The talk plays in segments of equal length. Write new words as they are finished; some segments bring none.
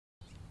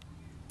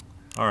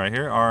Alright,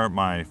 here are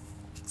my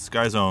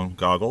Skyzone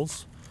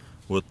goggles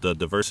with the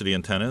diversity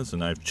antennas,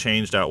 and I've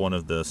changed out one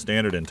of the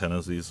standard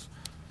antennas,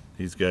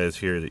 these guys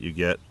here that you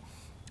get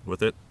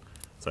with it.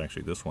 It's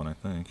actually this one, I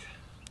think.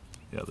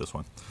 Yeah, this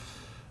one.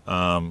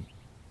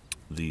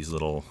 These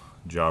little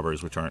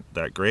jobbers, which aren't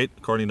that great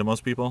according to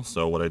most people.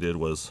 So what I did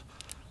was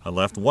I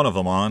left one of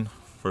them on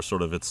for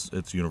sort of its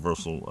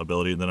universal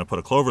ability, and then I put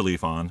a clover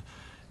leaf on.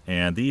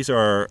 And these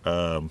are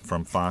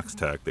from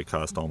Foxtech. They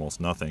cost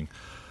almost nothing.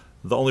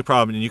 The only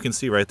problem, and you can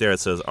see right there,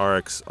 it says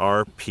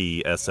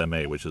RP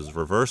SMA, which is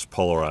reverse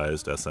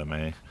polarized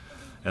SMA.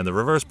 And the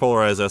reverse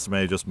polarized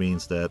SMA just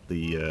means that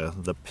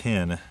the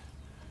pin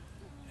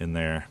in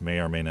there may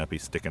or may not be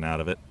sticking out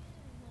of it.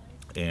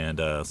 And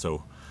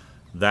so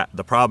that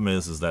the problem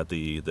is that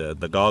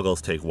the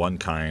goggles take one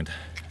kind,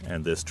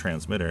 and this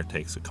transmitter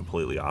takes a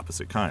completely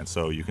opposite kind.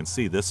 So you can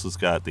see this has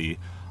got the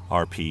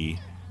RP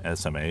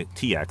SMA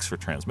TX for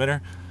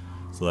transmitter,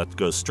 so that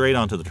goes straight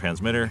onto the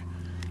transmitter.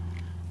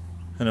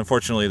 And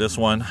unfortunately, this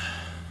one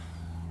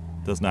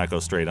does not go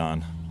straight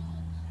on.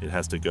 It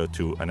has to go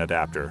to an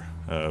adapter,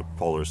 a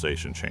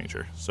polarization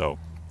changer. So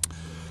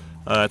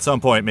at some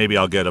point, maybe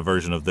I'll get a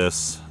version of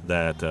this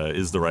that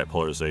is the right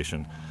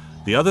polarization.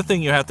 The other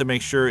thing you have to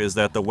make sure is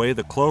that the way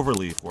the clover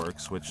leaf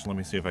works, which let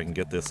me see if I can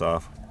get this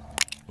off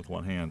with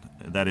one hand,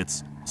 that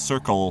its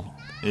circle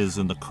is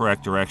in the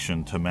correct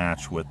direction to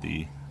match with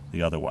the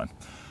other one.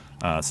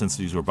 Since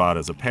these were bought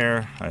as a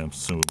pair, I'm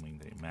assuming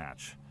they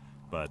match.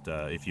 But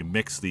if you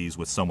mix these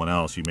with someone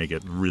else, you may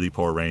get really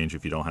poor range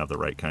if you don't have the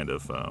right kind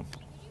of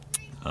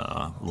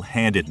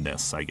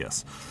handedness, I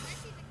guess.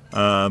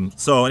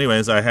 So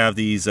anyways, I have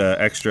these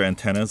extra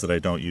antennas that I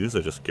don't use.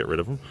 I just get rid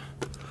of them.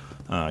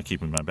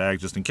 Keep them in my bag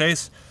just in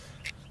case.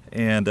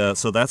 And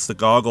so that's the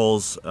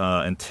goggles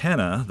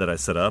antenna that I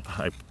set up.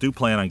 I do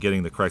plan on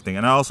getting the correct thing.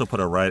 And I also put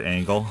a right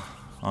angle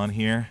on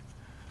here,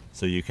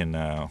 so you can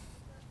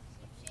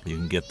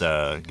get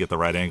the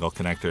right angle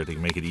connector to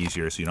make it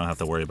easier, so you don't have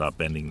to worry about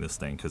bending this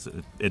thing, because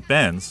it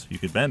bends. You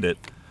could bend it,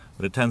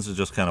 but it tends to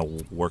just kind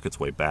of work its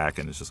way back,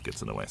 and it just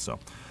gets in the way. So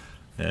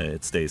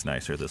it stays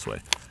nicer this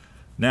way.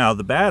 Now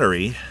the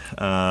battery,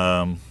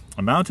 I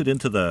mounted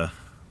into the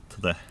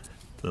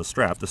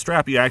strap. The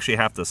strap, you actually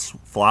have to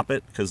flop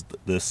it, because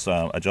this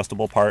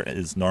adjustable part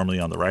is normally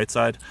on the right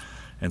side,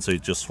 and so you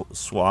just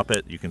swap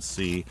it. You can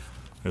see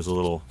there's a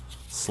little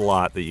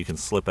slot that you can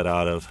slip it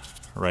out of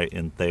right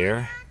in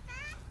there.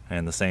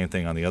 And the same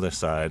thing on the other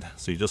side.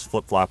 So you just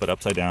flip-flop it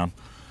upside down,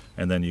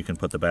 and then you can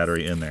put the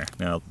battery in there.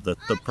 Now, the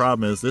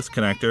problem is this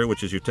connector,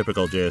 which is your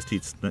typical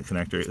JST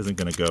connector, isn't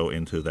going to go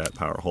into that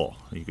power hole.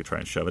 You could try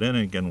and shove it in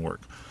and it can work.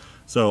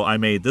 So I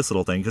made this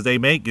little thing, because they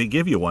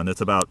give you one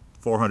that's about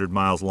 400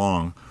 miles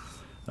long.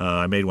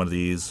 I made one of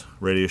these.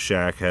 Radio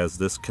Shack has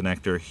this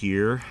connector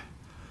here.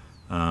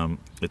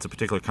 It's a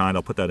particular kind.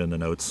 I'll put that in the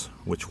notes,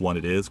 which one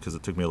it is, because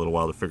it took me a little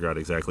while to figure out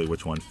exactly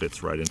which one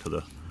fits right into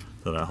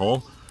that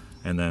hole.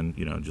 And then,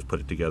 you know, just put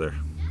it together,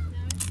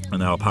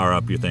 and that'll power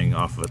up your thing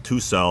off of a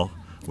 2-cell,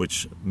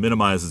 which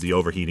minimizes the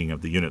overheating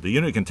of the unit. The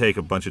unit can take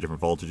a bunch of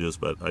different voltages,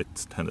 but I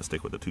tend to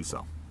stick with the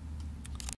 2-cell.